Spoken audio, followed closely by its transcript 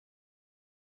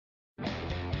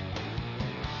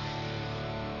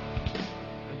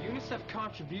UNICEF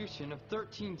contribution of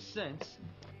 13 cents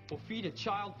will feed a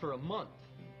child for a month.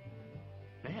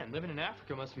 Man, living in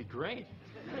Africa must be great.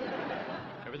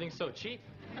 Everything's so cheap.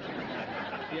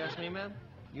 If you ask me, man,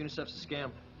 UNICEF's a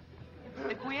scam.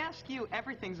 If we ask you,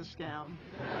 everything's a scam.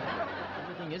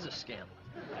 Everything is a scam.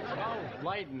 Oh,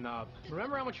 lighten up.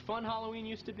 Remember how much fun Halloween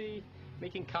used to be?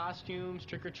 Making costumes,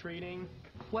 trick-or-treating.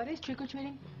 What is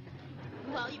trick-or-treating?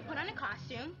 Well, you put on a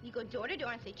costume, you go door to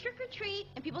door and say trick or treat,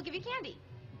 and people give you candy.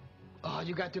 Oh,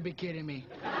 you got to be kidding me.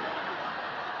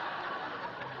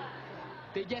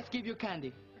 They just give you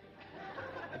candy.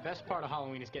 The best part of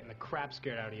Halloween is getting the crap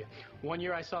scared out of you. One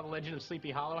year I saw The Legend of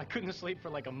Sleepy Hollow. I couldn't sleep for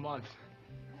like a month.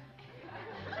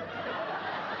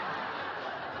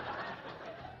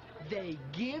 They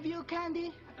give you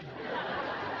candy?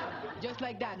 Just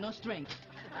like that, no strings.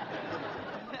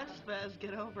 Yes, Fez,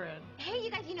 get over it. Hey,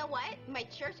 you guys, you know what? My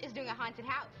church is doing a haunted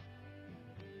house.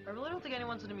 I really don't think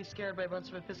anyone's gonna be scared by a bunch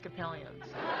of Episcopalians.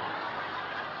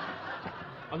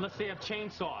 Unless they have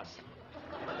chainsaws.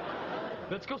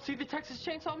 Let's go see the Texas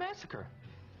Chainsaw Massacre.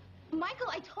 Michael,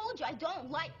 I told you I don't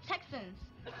like Texans.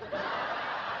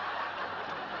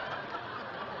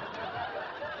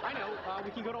 I know, we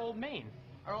can go to Old Main.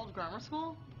 Our old grammar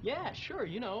school? Yeah, sure,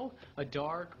 you know, a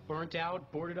dark,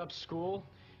 burnt-out, boarded-up school.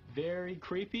 Very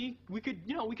creepy. We could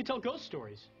tell ghost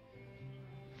stories.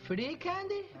 Free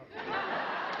candy?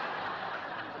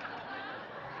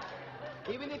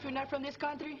 Even if you're not from this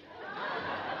country?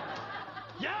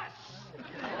 Yes!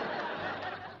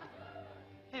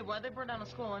 Hey, why'd they burn down a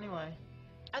school anyway?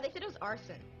 Oh, they said it was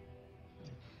arson.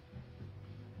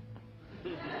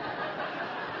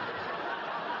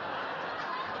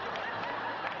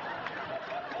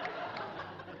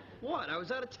 What? I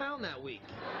was out of town that week.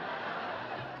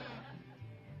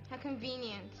 How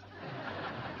convenient.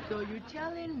 So you're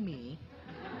telling me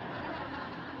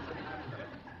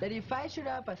that if I show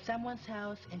up at someone's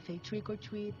house and say trick or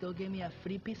treat, they'll give me a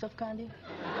free piece of candy?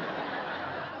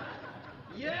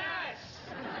 Yes!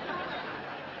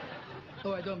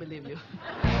 Oh, I don't believe you.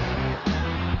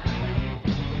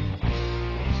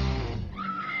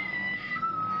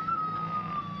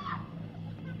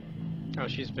 Oh,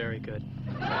 she's very good.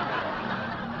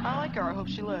 I like her. I hope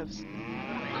she lives.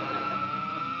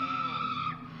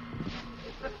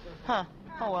 Huh.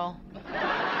 Oh well.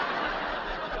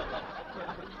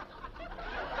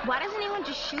 Why doesn't anyone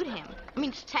just shoot him? I mean,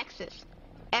 it's Texas.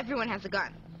 Everyone has a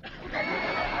gun.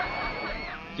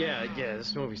 Yeah,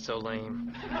 this movie's so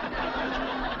lame.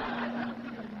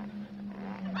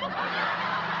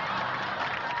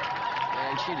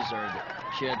 And she deserved it.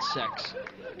 She had sex.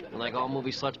 And like all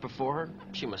movie sluts before her,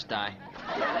 she must die.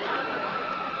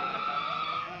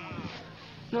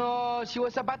 No, she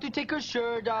was about to take her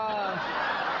shirt off.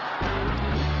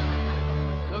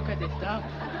 Look at this stuff.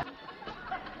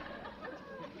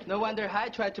 No wonder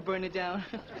Hyde tried to burn it down.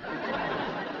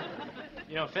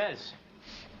 You know, Fez,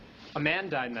 a man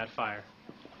died in that fire.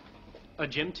 A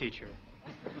gym teacher.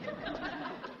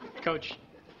 Coach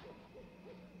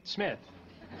Smith.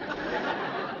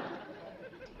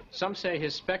 Some say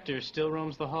his specter still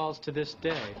roams the halls to this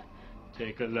day.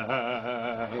 Take a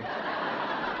laugh.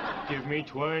 Give me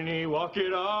 20, walk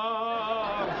it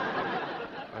off.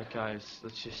 All right, guys,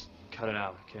 let's just cut it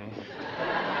out, okay?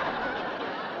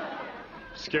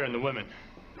 Scaring the women.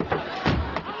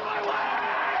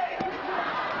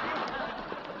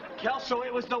 Kelso,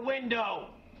 it was the window.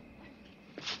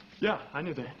 Yeah, I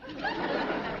knew that.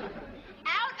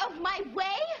 Out of my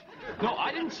way? No,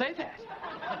 I didn't say that.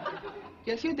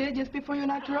 Yes, you did, just before you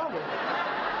knocked her over.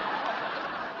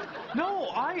 No,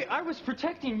 I was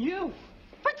protecting you.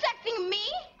 Protecting me?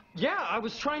 Yeah, I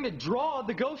was trying to draw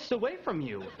the ghosts away from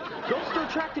you. Ghosts are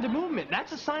attracted to movement.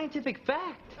 That's a scientific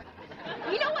fact.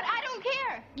 You know what? I don't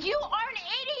care. You are an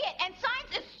idiot, and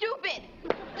science is stupid.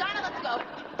 Donna, let's go.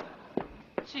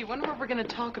 Gee, wonder what we're gonna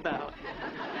talk about.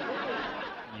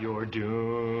 You're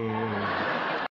doomed.